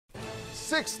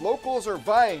6 locals are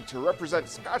vying to represent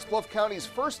Scottsbluff County's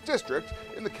 1st district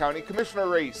in the county commissioner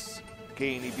race.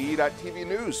 KNEB.TV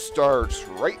News starts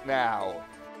right now.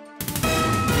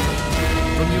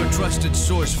 From your trusted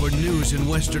source for news in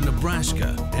western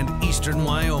Nebraska and eastern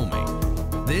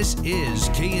Wyoming, this is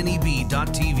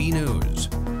KNEB.TV News.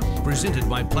 Presented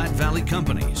by Platte Valley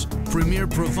Companies, premier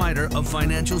provider of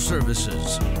financial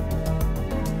services.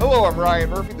 Hello, I'm Ryan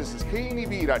Murphy. This is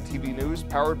KNEB.TV News,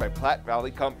 powered by Platte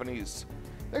Valley Companies.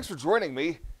 Thanks for joining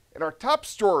me. In our top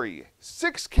story,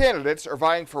 6 candidates are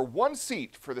vying for 1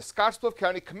 seat for the Scottsbluff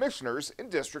County Commissioners in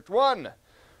District 1.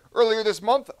 Earlier this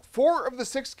month, 4 of the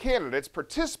 6 candidates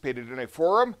participated in a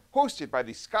forum hosted by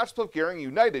the Scottsbluff-Gering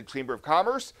United Chamber of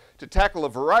Commerce to tackle a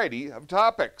variety of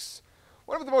topics.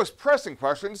 One of the most pressing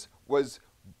questions was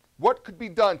what could be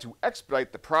done to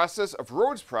expedite the process of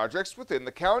roads projects within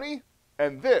the county?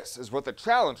 And this is what the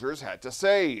challengers had to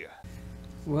say.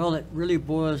 Well, it really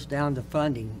boils down to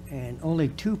funding, and only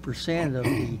 2% of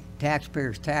the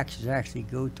taxpayers' taxes actually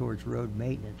go towards road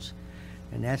maintenance,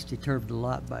 and that's determined a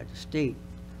lot by the state.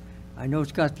 I know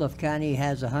Scottsbluff County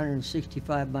has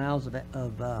 165 miles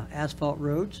of asphalt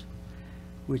roads,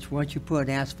 which once you put an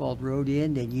asphalt road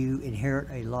in, then you inherit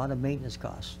a lot of maintenance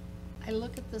costs. I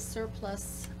look at the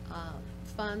surplus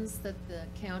funds that the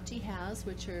county has,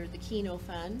 which are the Keno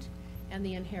Fund and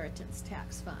the Inheritance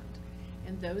Tax Fund.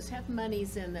 And those have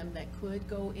monies in them that could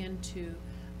go into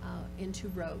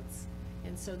roads.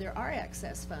 And so there are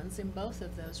excess funds in both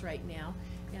of those right now.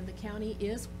 And the county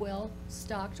is well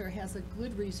stocked or has a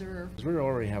good reserve. We're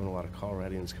already having a lot of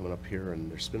Coloradans coming up here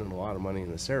and they're spending a lot of money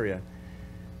in this area.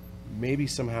 Maybe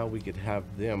somehow we could have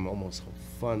them almost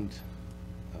fund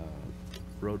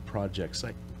road projects.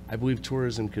 I believe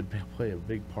tourism could play a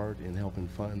big part in helping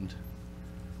fund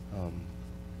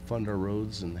our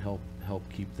roads and help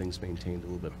keep things maintained a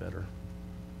little bit better.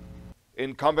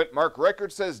 Incumbent Mark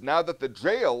Reichert says now that the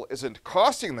jail isn't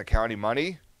costing the county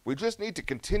money, we just need to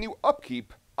continue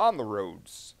upkeep on the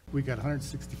roads. We got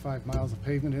 165 miles of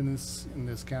pavement in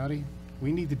this county.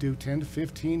 We need to do 10 to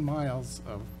 15 miles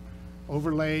of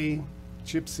overlay,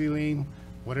 chip sealing,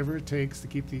 whatever it takes to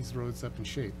keep these roads up in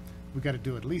shape. We got to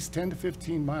do at least 10 to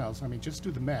 15 miles. I mean, just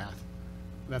do the math.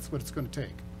 That's what it's going to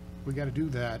take. We got to do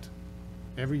that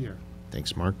every year.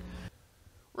 Thanks, Mark.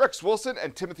 Rex Wilson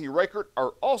and Timothy Reichert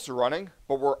are also running,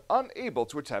 but were unable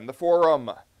to attend the forum.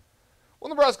 Well,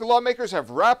 Nebraska lawmakers have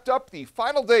wrapped up the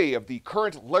final day of the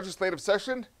current legislative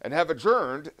session and have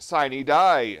adjourned sine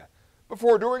die.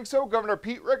 Before doing so, Governor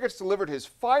Pete Ricketts delivered his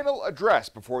final address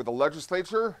before the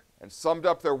legislature and summed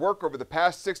up their work over the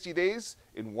past 60 days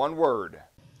in one word.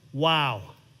 Wow.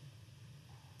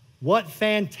 What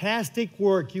fantastic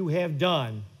work you have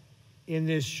done in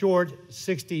this short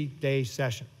 60-day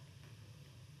session.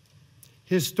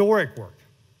 Historic work.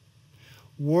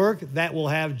 Work that will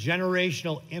have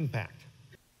generational impact.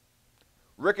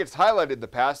 Ricketts highlighted the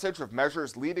passage of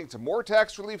measures leading to more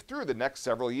tax relief through the next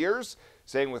several years,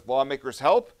 saying with lawmakers'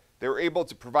 help, they were able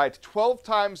to provide 12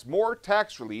 times more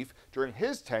tax relief during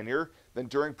his tenure than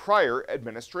during prior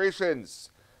administrations.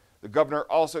 The governor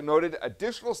also noted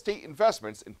additional state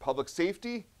investments in public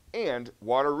safety and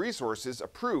water resources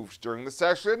approved during the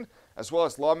session, as well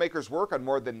as lawmakers' work on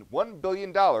more than $1 billion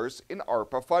in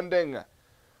ARPA funding.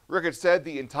 Ricketts said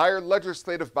the entire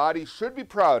legislative body should be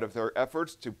proud of their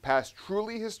efforts to pass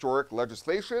truly historic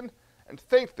legislation and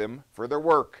thank them for their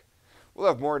work. We'll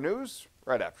have more news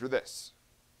right after this.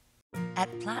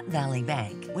 At Platte Valley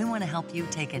Bank, we want to help you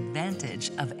take advantage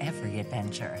of every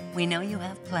adventure. We know you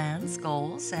have plans,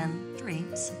 goals, and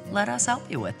dreams. Let us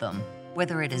help you with them.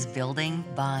 Whether it is building,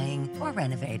 buying, or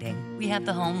renovating, we have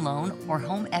the home loan or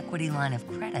home equity line of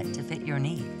credit to fit your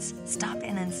needs. Stop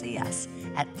in and see us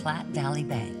at Platte Valley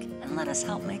Bank and let us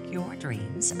help make your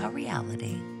dreams a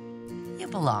reality. You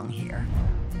belong here.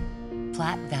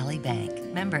 Platte Valley Bank,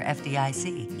 member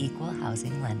FDIC, equal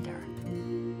housing lender.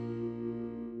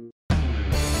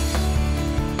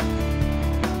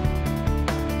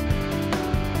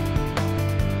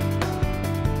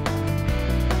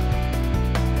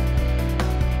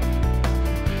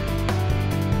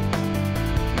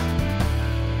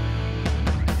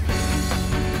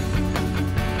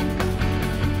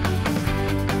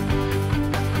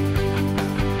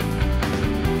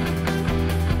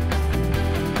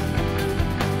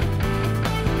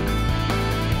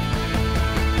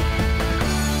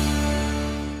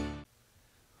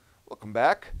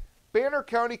 Back. Banner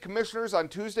County Commissioners on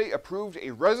Tuesday approved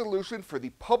a resolution for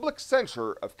the public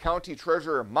censure of County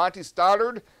Treasurer Monty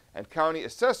Stoddard and County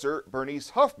Assessor Bernice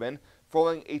Huffman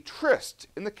following a tryst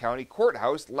in the county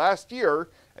courthouse last year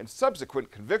and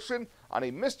subsequent conviction on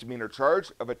a misdemeanor charge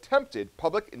of attempted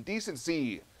public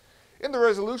indecency. In the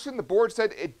resolution, the board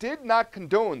said it did not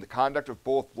condone the conduct of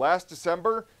both last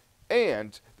December,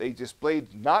 and they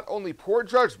displayed not only poor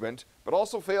judgment, but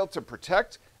also failed to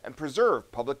protect and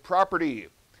preserve public property.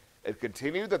 It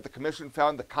continued that the commission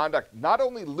found the conduct not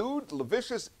only lewd,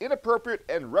 lascivious, inappropriate,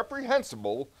 and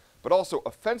reprehensible, but also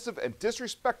offensive and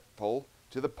disrespectful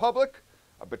to the public,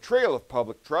 a betrayal of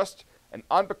public trust, and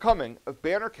unbecoming of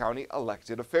Banner County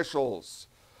elected officials.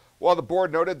 While the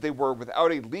board noted they were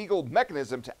without a legal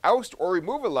mechanism to oust or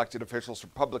remove elected officials from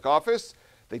public office,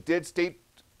 they did state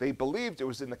they believed it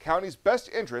was in the county's best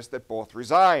interest that both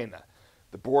resign.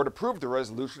 The board approved the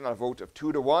resolution on a vote of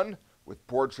 2-1, with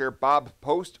Board Chair Bob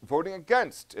Post voting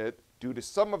against it due to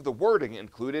some of the wording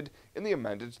included in the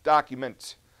amended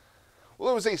document. Well,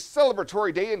 it was a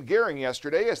celebratory day in Gering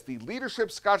yesterday as the Leadership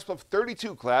Scottsbluff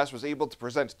 32 class was able to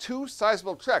present 2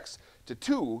 sizable checks to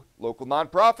 2 local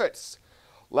nonprofits.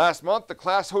 Last month, the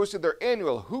class hosted their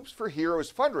annual Hoops for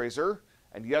Heroes fundraiser,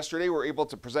 and yesterday were able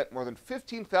to present more than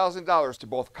 $15,000 to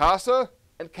both CASA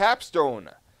and Capstone.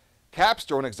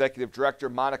 Capstone Executive Director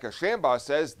Monica Shambaugh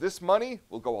says this money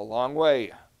will go a long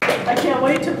way. I can't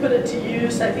wait to put it to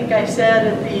use. I think I said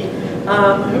at the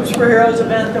Hoops for Heroes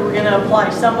event that we're going to apply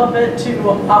some of it to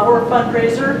our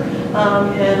fundraiser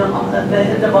at the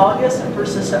end of August and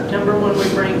 1st of September when we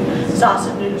bring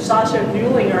Sasha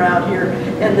Newlinger out here.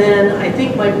 And then I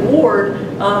think my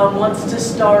board wants to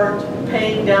start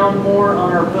paying down more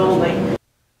on our building.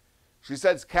 She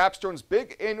says Capstone's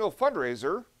big annual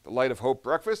fundraiser, the Light of Hope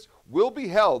Breakfast, will be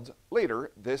held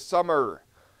later this summer.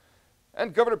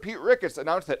 And Governor Pete Ricketts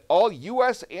announced that all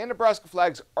U.S. and Nebraska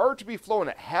flags are to be flown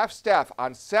at half-staff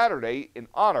on Saturday in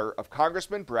honor of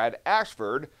Congressman Brad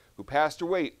Ashford, who passed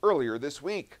away earlier this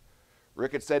week.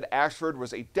 Ricketts said Ashford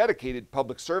was a dedicated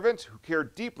public servant who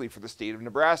cared deeply for the state of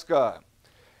Nebraska.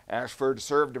 Ashford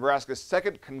served Nebraska's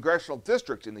 2nd Congressional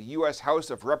District in the U.S. House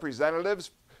of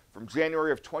Representatives from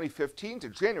January of 2015 to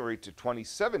January to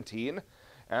 2017.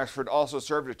 Ashford also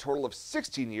served a total of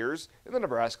 16 years in the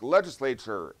Nebraska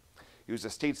legislature. He was a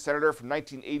state senator from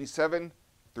 1987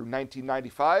 through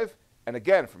 1995, and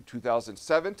again from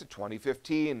 2007 to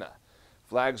 2015.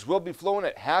 Flags will be flown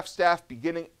at half-staff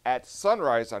beginning at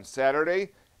sunrise on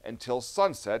Saturday until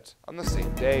sunset on the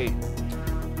same day.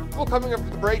 Well, coming up for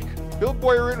the break, Bill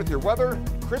Boyer in with your weather,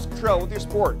 Chris Cottrell with your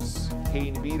sports.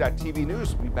 KNEB.TV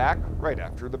News will be back right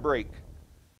after the break.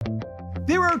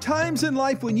 There are times in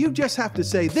life when you just have to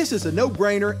say, this is a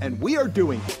no-brainer, and we are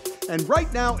doing it. And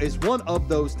right now is one of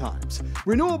those times.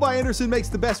 Renewal by Andersen makes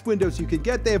the best windows you can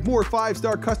get. They have more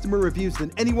 5-star customer reviews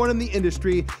than anyone in the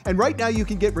industry. And right now you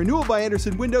can get Renewal by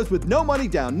Andersen windows with no money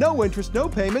down, no interest, no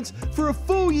payments for a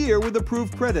full year with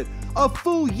approved credit. A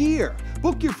full year.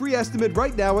 Book your free estimate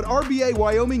right now at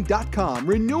rbawyoming.com.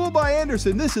 Renewal by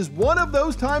Andersen. This is one of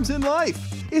those times in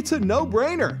life. It's a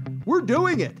no-brainer. We're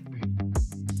doing it.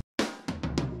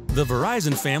 The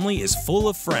Verizon family is full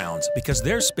of frowns because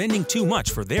they're spending too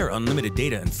much for their unlimited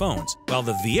data and phones, while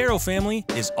the Viero family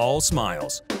is all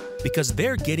smiles because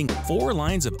they're getting 4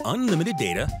 lines of unlimited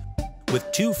data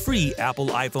with 2 free Apple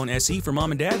iPhone SE for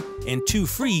mom and dad and 2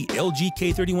 free LG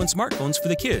K31 smartphones for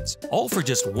the kids, all for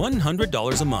just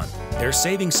 $100 a month. They're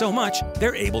saving so much,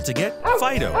 they're able to get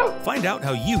Fido. Find out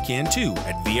how you can too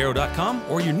at Viero.com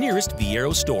or your nearest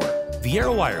Viero store.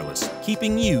 Viero Wireless,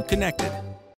 keeping you connected.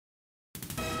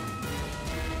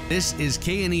 This is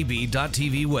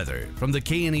KNEB.TV weather from the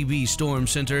KNEB Storm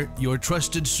Center, your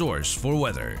trusted source for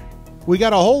weather. We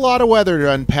got a whole lot of weather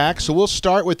to unpack, so we'll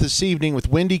start with this evening with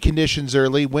windy conditions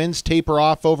early. Winds taper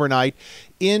off overnight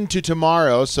into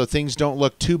tomorrow, so things don't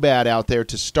look too bad out there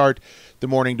to start the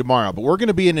morning tomorrow. But we're going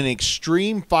to be in an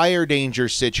extreme fire danger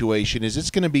situation as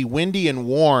it's going to be windy and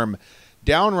warm,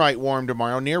 downright warm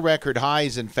tomorrow, near record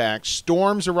highs, in fact.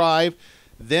 Storms arrive.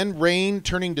 Then rain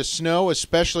turning to snow,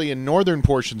 especially in northern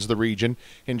portions of the region,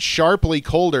 and sharply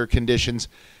colder conditions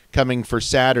coming for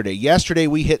Saturday. Yesterday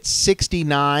we hit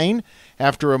 69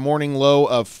 after a morning low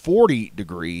of 40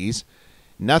 degrees.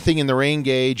 Nothing in the rain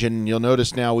gauge, and you'll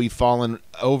notice now we've fallen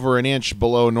over an inch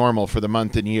below normal for the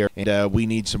month and year, and we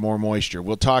need some more moisture.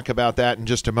 We'll talk about that in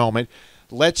just a moment.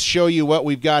 Let's show you what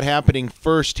we've got happening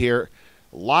first here.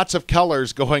 Lots of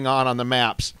colors going on the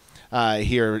maps.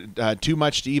 Here, too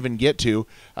much to even get to,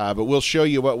 but we'll show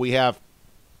you what we have.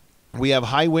 We have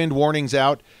high wind warnings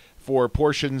out for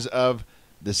portions of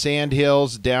the Sand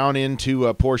Hills down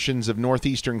into portions of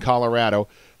northeastern Colorado.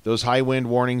 Those high wind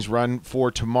warnings run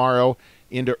for tomorrow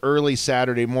into early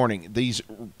Saturday morning. These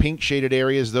pink shaded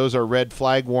areas, those are red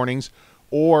flag warnings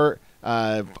or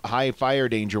high fire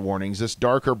danger warnings. This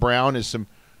darker brown is some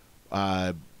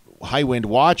high wind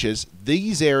watches.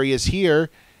 These areas here,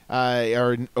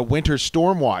 or a winter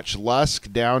storm watch.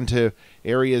 Lusk down to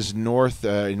areas north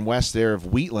and west there of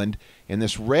Wheatland. In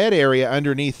this red area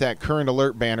underneath that current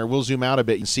alert banner, we'll zoom out a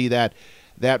bit and see that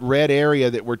red area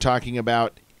that we're talking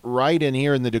about right in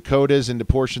here in the Dakotas into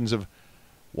portions of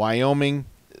Wyoming.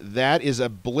 That is a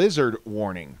blizzard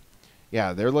warning.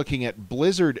 Yeah, they're looking at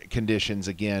blizzard conditions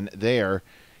again there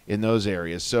in those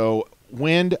areas. So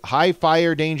wind, high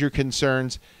fire danger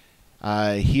concerns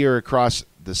here across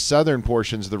the southern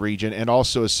portions of the region, and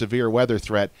also a severe weather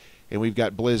threat, and we've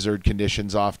got blizzard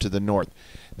conditions off to the north.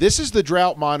 This is the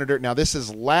drought monitor. Now, this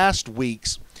is last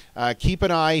week's. Keep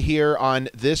an eye here on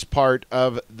this part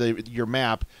of your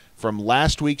map. From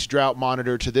last week's drought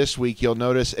monitor to this week, you'll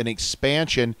notice an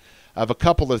expansion of a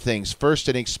couple of things. First,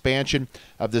 an expansion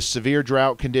of the severe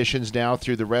drought conditions now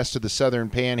through the rest of the southern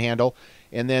panhandle,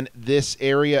 and then this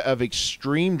area of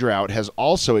extreme drought has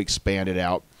also expanded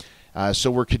out.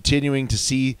 So we're continuing to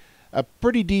see a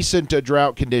pretty decent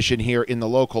drought condition here in the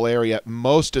local area,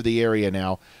 most of the area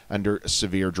now under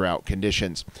severe drought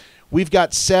conditions. We've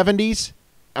got 70s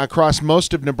across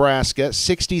most of Nebraska,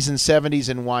 60s and 70s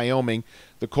in Wyoming.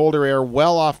 The colder air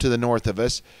well off to the north of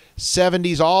us.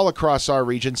 70s all across our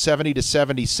region, 70 to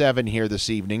 77 here this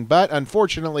evening. But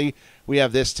unfortunately, we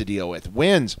have this to deal with.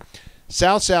 Winds.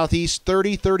 South-southeast,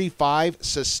 30, 35,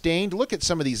 sustained. Look at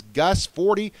some of these gusts,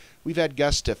 40. We've had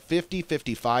gusts to 50,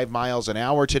 55 miles an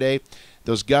hour today.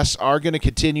 Those gusts are going to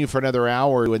continue for another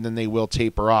hour, and then they will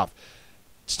taper off.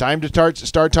 It's time to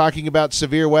start talking about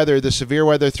severe weather. The severe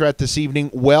weather threat this evening,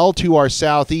 well to our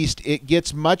southeast. It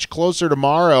gets much closer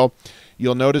tomorrow.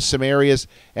 You'll notice some areas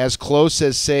as close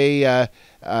as, say,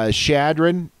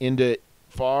 Chadron into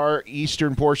far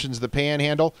eastern portions of the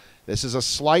Panhandle. This is a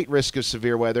slight risk of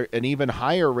severe weather, an even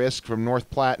higher risk from North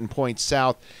Platte and points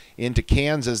south into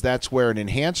Kansas. That's where an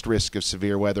enhanced risk of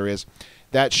severe weather is.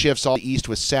 That shifts all east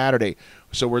with Saturday.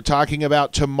 So we're talking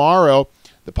about tomorrow,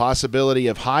 the possibility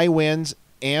of high winds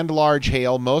and large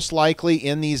hail, most likely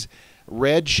in these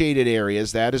red shaded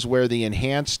areas. That is where the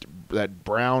enhanced, that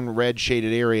brown red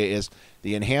shaded area is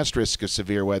the enhanced risk of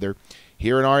severe weather.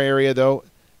 Here in our area, though,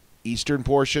 eastern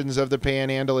portions of the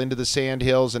Panhandle into the Sand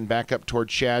Hills and back up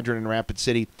towards Chadron and Rapid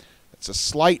City, that's a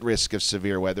slight risk of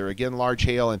severe weather. Again, large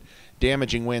hail and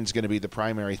damaging winds going to be the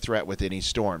primary threat with any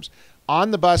storms.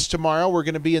 On the bus tomorrow, we're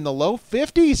going to be in the low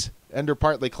 50s under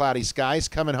partly cloudy skies.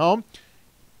 Coming home,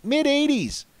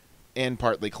 mid-80s and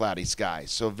partly cloudy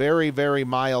skies. So very, very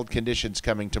mild conditions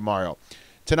coming tomorrow.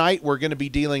 Tonight, we're going to be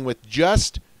dealing with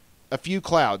just a few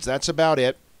clouds. That's about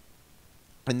it.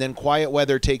 And then quiet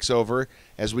weather takes over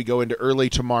as we go into early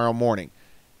tomorrow morning.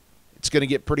 It's going to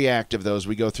get pretty active, though, as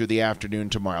we go through the afternoon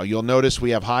tomorrow. You'll notice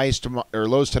we have highs or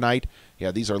lows tonight.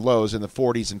 Yeah, these are lows in the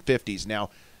 40s and 50s.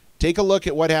 Now, take a look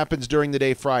at what happens during the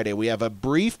day Friday. We have a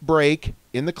brief break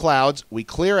in the clouds. We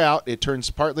clear out. It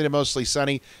turns partly to mostly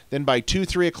sunny. Then by 2,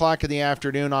 3 o'clock in the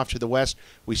afternoon off to the west,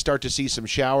 we start to see some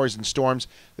showers and storms.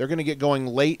 They're going to get going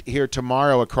late here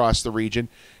tomorrow across the region.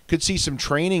 Could see some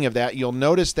training of that. You'll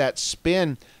notice that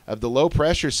spin of the low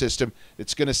pressure system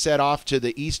that's going to set off to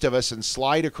the east of us and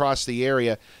slide across the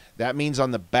area. That means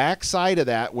on the back side of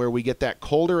that, where we get that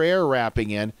colder air wrapping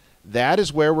in, that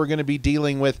is where we're going to be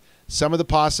dealing with some of the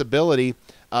possibility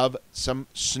of some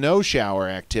snow shower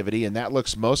activity, and that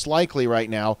looks most likely right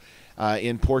now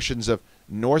in portions of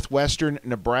northwestern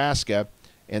Nebraska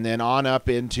and then on up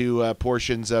into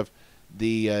portions of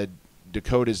the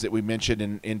Dakotas that we mentioned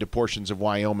and into portions of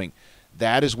Wyoming.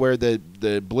 That is where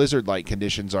the blizzard-like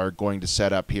conditions are going to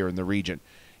set up here in the region.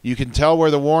 You can tell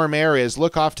where the warm air is.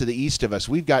 Look off to the east of us.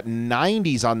 We've got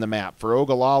 90s on the map for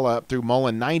Ogallala up through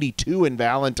Mullen, 92 in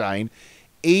Valentine,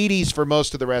 80s for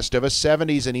most of the rest of us,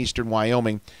 70s in eastern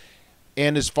Wyoming.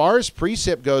 And as far as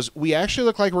precip goes, we actually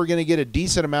look like we're going to get a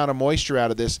decent amount of moisture out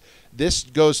of this. This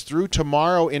goes through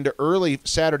tomorrow into early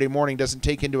Saturday morning, doesn't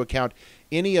take into account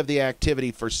any of the activity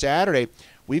for Saturday.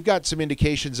 We've got some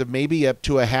indications of maybe up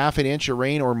to a half an inch of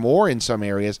rain or more in some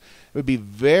areas. It would be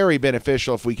very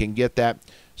beneficial if we can get that.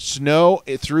 Snow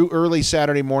through early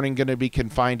Saturday morning going to be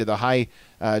confined to the high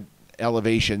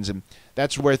elevations, and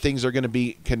that's where things are going to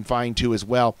be confined to as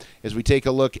well. As we take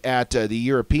a look at the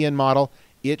European model,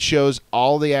 it shows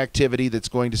all the activity that's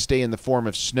going to stay in the form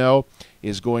of snow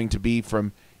is going to be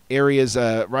from areas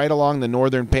right along the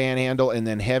northern Panhandle and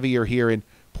then heavier here in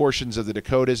portions of the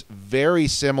Dakotas. Very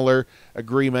similar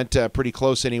agreement, pretty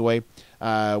close anyway,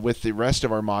 with the rest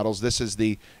of our models. This is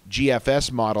the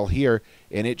GFS model here,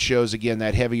 and it shows, again,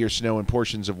 that heavier snow in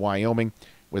portions of Wyoming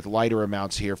with lighter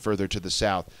amounts here further to the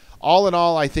south. All in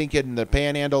all, I think in the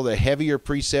Panhandle, the heavier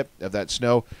precip of that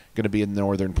snow going to be in the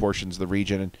northern portions of the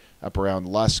region and up around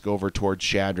Lusk over towards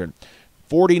Chadron.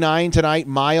 49 tonight,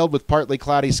 mild with partly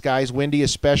cloudy skies, windy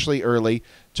especially early.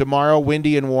 Tomorrow,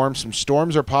 windy and warm. Some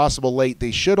storms are possible late.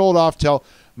 They should hold off till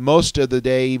most of the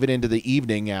day, even into the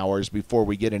evening hours before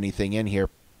we get anything in here.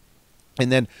 And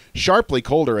then sharply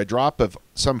colder, a drop of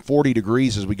some 40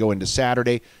 degrees as we go into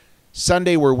Saturday.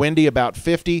 Sunday, we're windy, about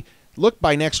 50. Look,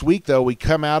 by next week, though, we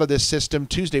come out of this system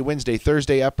Tuesday, Wednesday,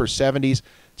 Thursday, upper 70s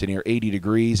to near 80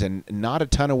 degrees and not a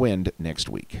ton of wind next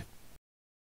week.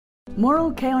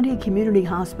 Morrill County Community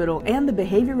Hospital and the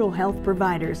behavioral health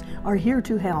providers are here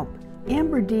to help.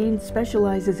 Amber Dean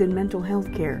specializes in mental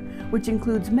health care, which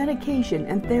includes medication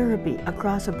and therapy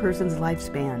across a person's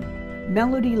lifespan.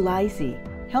 Melody Lacey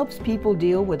helps people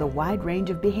deal with a wide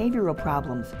range of behavioral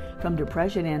problems, from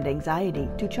depression and anxiety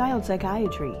to child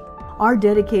psychiatry. Our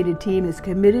dedicated team is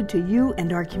committed to you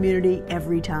and our community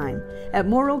every time. At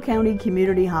Morrill County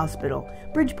Community Hospital,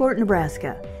 Bridgeport,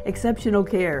 Nebraska. Exceptional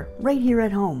care right here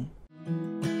at home.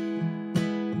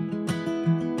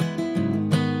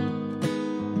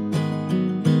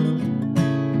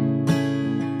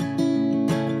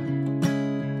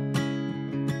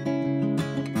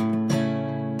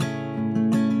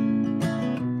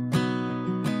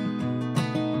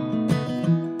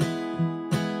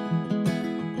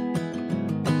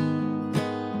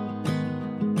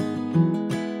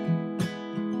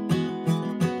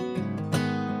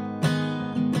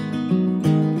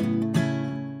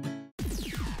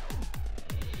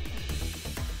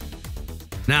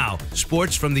 Now,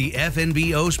 sports from the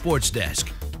FNBO Sports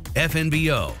Desk.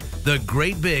 FNBO, the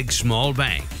great big small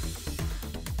bank.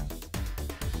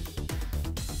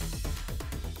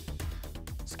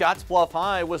 Scottsbluff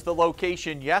High was the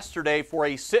location yesterday for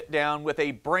a sit-down with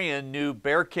a brand new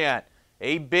Bearcat.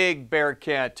 A big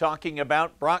Bearcat, talking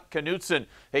about Brock Knutson,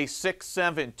 a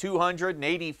 6'7",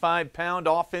 285-pound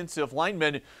offensive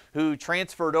lineman who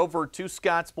transferred over to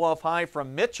Scottsbluff High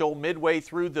from Mitchell midway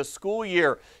through the school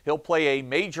year. He'll play a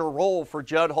major role for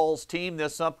Judd Hall's team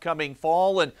this upcoming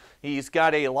fall, and he's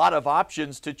got a lot of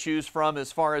options to choose from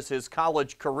as far as his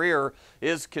college career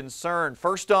is concerned.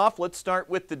 First off, let's start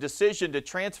with the decision to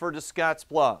transfer to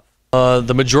Scottsbluff.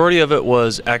 The majority of it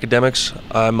was academics.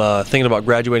 I'm thinking about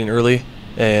graduating early,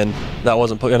 and that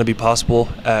wasn't going to be possible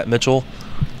at Mitchell,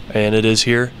 and it is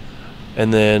here.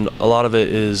 And then a lot of it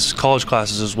is college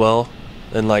classes as well,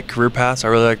 and like career paths. I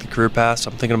really like the career paths.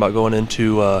 I'm thinking about going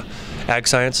into ag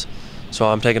science, so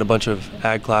I'm taking a bunch of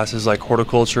ag classes like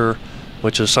horticulture,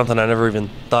 which is something I never even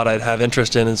thought I'd have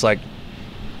interest in. It's like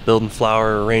building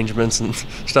flower arrangements and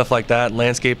stuff like that,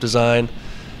 landscape design.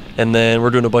 And then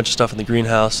we're doing a bunch of stuff in the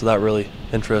greenhouse, so that really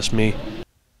interests me.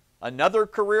 Another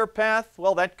career path,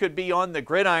 well, that could be on the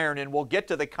gridiron, and we'll get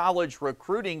to the college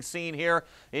recruiting scene here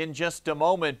in just a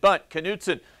moment. But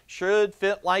Knutson should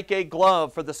fit like a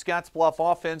glove for the Scottsbluff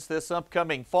offense this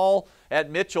upcoming fall. At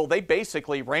Mitchell, they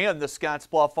basically ran the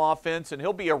Scottsbluff offense, and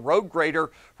he'll be a road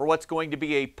grader for what's going to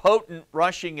be a potent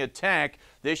rushing attack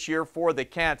this year for the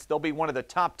Cats. They'll be one of the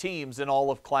top teams in all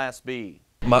of Class B.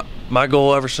 My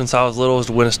goal ever since I was little was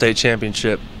to win a state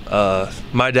championship.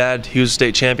 My dad, he was a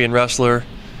state champion wrestler,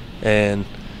 and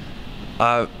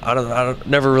I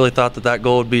never really thought that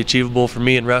goal would be achievable for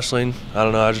me in wrestling. I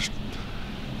don't know, I just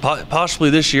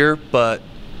possibly this year, but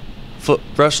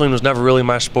wrestling was never really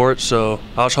my sport, so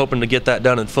I was hoping to get that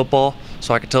done in football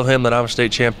so I could tell him that I'm a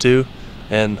state champ too.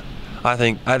 And I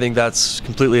think that's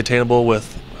completely attainable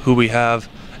with who we have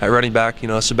at running back. You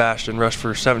know, Sebastian rushed for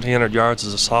 1,700 yards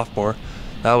as a sophomore.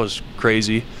 That was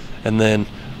crazy. And then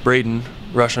Braden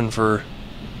rushing for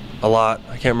a lot.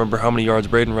 I can't remember how many yards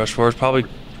Braden rushed for. It's probably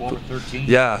 12 or 13.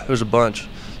 Yeah, it was a bunch.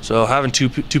 So having two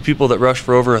people that rush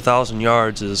for over 1,000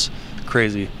 yards is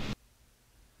crazy.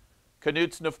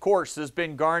 Knutson, of course, has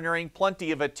been garnering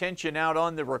plenty of attention out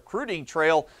on the recruiting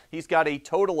trail. He's got a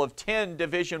total of 10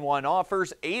 Division I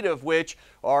offers, 8 of which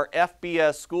are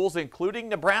FBS schools, including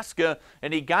Nebraska,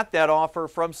 and he got that offer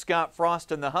from Scott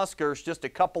Frost and the Huskers just a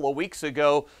couple of weeks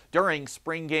ago during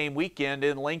spring game weekend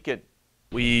in Lincoln.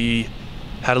 We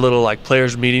had a little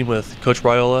players meeting with Coach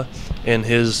Briola in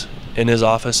his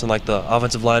office in the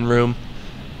offensive line room,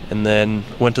 and then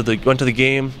went to the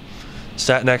game.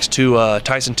 Sat next to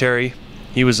Tyson Terry.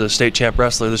 He was a state champ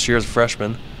wrestler this year as a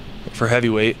freshman for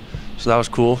heavyweight, so that was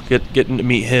cool, getting to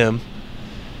meet him.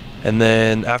 And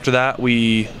then after that,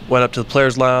 we went up to the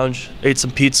Players Lounge, ate some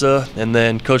pizza, and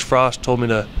then Coach Frost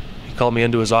he called me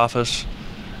into his office,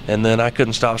 and then I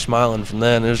couldn't stop smiling from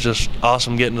then. It was just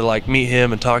awesome getting to meet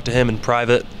him and talk to him in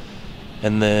private.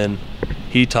 And then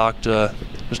he talked to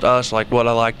just us, what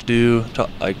I like to do,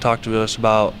 talk to us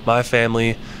about my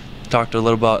family. Talked a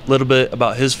little bit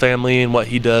about his family and what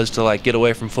he does to get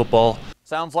away from football.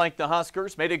 Sounds like the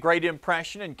Huskers made a great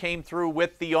impression and came through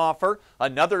with the offer.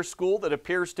 Another school that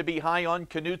appears to be high on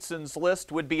Knutson's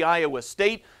list would be Iowa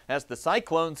State, as the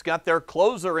Cyclones got their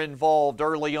closer involved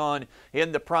early on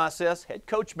in the process. Head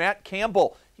coach Matt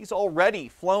Campbell, he's already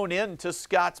flown in to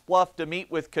Scottsbluff to meet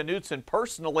with Knutson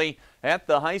personally at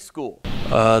the high school.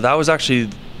 That was actually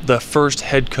the first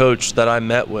head coach that I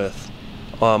met with.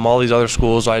 All these other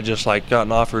schools I just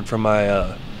gotten offered from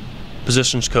my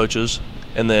positions coaches,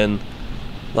 and then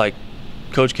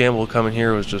Coach Campbell coming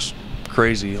here was just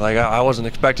crazy. I wasn't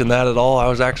expecting that at all. I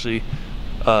was actually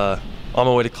on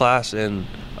my way to class, and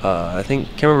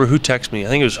can't remember who texted me. I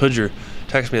think it was Hoodger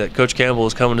texted me that Coach Campbell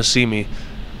was coming to see me,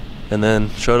 and then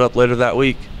showed up later that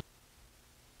week.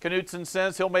 Knutson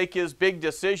says he'll make his big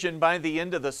decision by the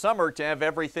end of the summer to have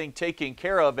everything taken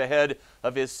care of ahead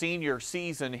of his senior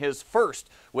season, his first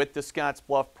with the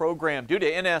Scottsbluff program. Due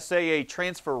to NSAA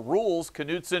transfer rules,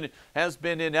 Knutson has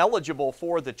been ineligible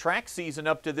for the track season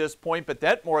up to this point, but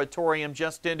that moratorium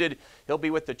just ended. He'll be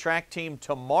with the track team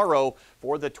tomorrow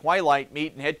for the Twilight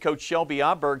meet, and head coach Shelby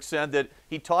Aberg said that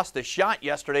he tossed a shot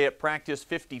yesterday at practice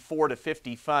 54 to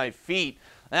 55 feet.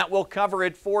 That will cover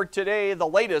it for today. The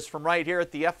latest from right here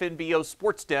at the FNBO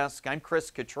Sports Desk. I'm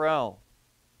Chris Cottrell.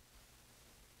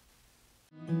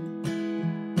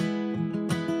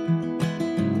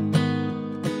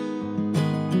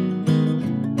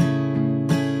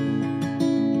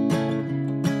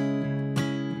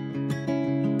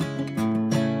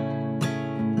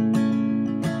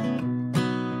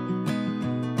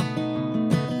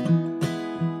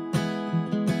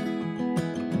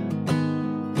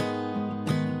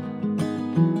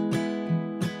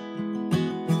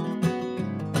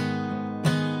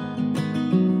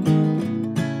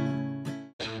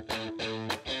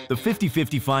 The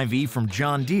 5055E from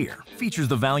John Deere features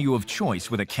the value of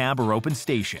choice with a cab or open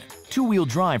station, two-wheel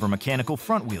drive or mechanical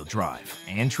front-wheel drive,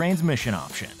 and transmission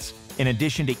options, in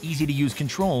addition to easy-to-use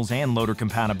controls and loader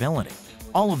compatibility.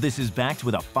 All of this is backed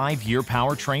with a 5-year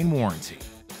powertrain warranty.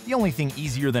 The only thing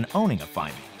easier than owning a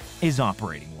 5E is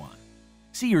operating one.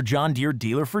 See your John Deere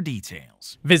dealer for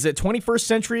details. Visit 21st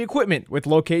Century Equipment with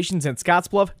locations in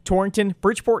Scottsbluff, Torrington,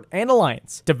 Bridgeport, and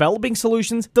Alliance. Developing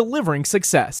solutions, delivering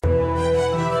success.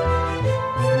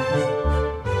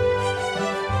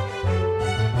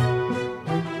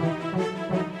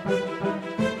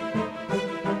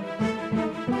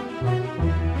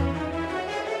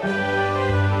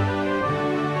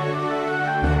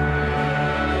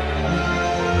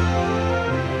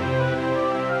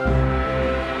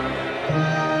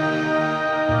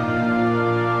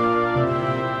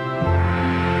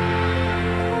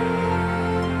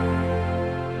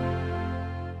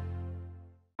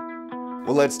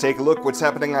 Well, let's take a look what's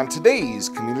happening on today's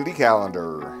community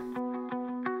calendar.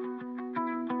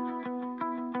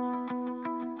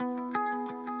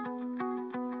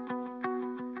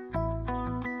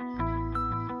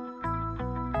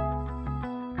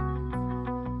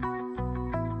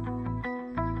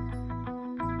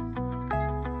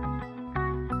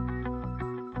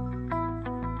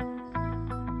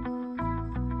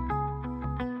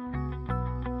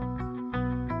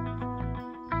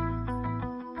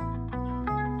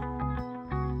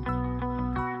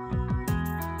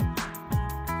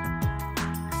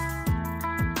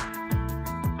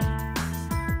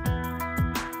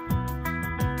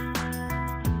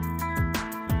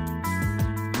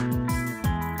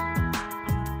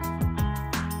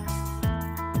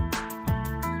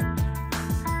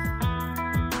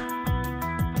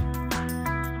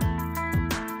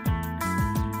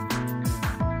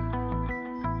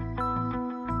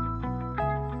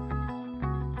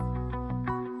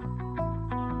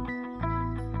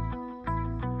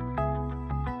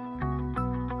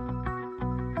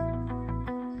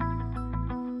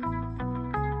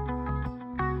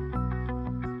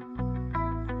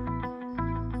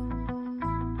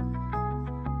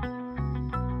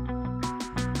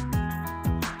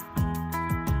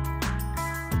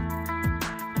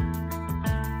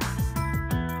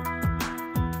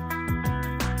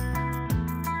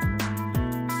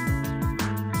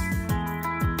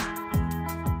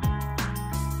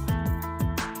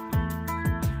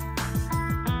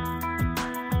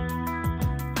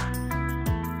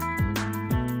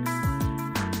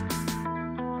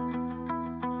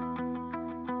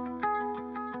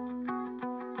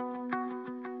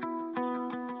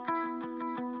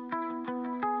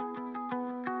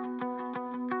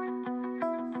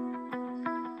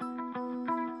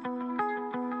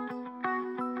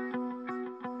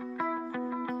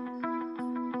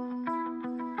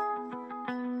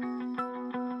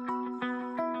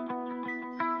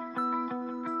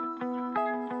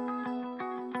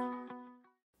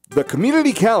 The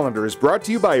Community Calendar is brought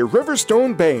to you by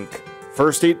Riverstone Bank.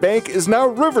 First State Bank is now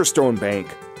Riverstone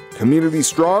Bank. Community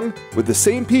strong with the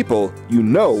same people you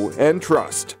know and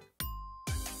trust.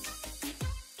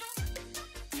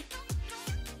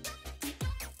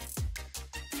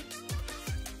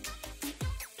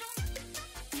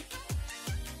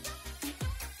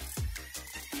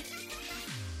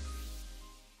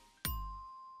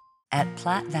 At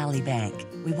Platte Valley Bank,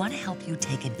 we want to help you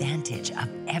take advantage of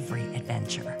every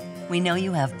adventure. We know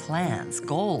you have plans,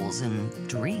 goals, and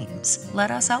dreams.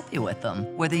 Let us help you with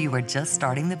them. Whether you are just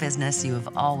starting the business you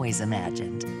have always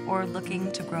imagined or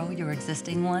looking to grow your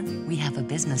existing one, we have a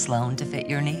business loan to fit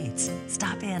your needs.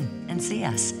 Stop in and see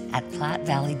us at Platte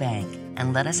Valley Bank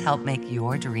and let us help make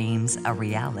your dreams a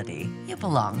reality. You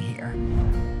belong here.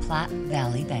 Platte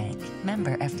Valley Bank,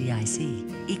 member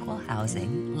FDIC, equal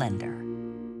housing lender.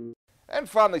 And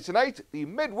finally tonight, the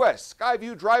Midwest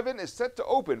Skyview Drive-In is set to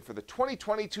open for the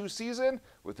 2022 season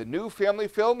with the new family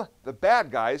film, The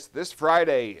Bad Guys, this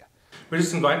Friday. We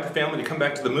just invite the family to come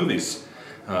back to the movies.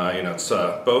 It's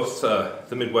both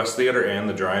the Midwest Theater and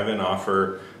the Drive-In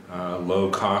offer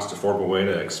low-cost, affordable way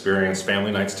to experience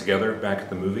family nights together back at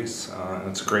the movies.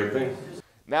 It's a great thing.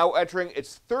 Now entering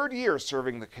its third year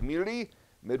serving the community,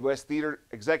 Midwest Theater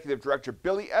Executive Director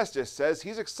Billy Estes says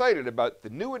he's excited about the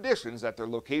new additions at their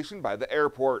location by the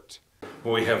airport.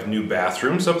 Well, we have new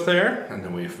bathrooms up there, and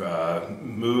then we've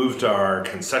moved our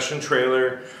concession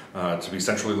trailer to be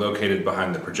centrally located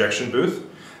behind the projection booth,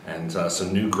 and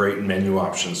some new great menu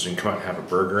options so you can come out and have a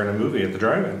burger and a movie at the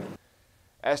drive-in.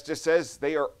 Estes says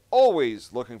they are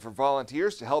always looking for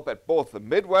volunteers to help at both the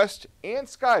Midwest and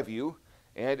Skyview.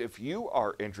 And if you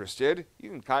are interested, you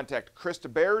can contact Krista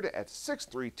Baird at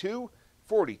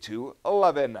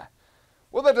 632-4211.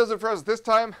 Well, that does it for us this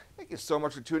time. Thank you so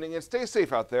much for tuning in. Stay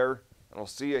safe out there, and we'll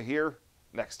see you here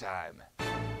next time.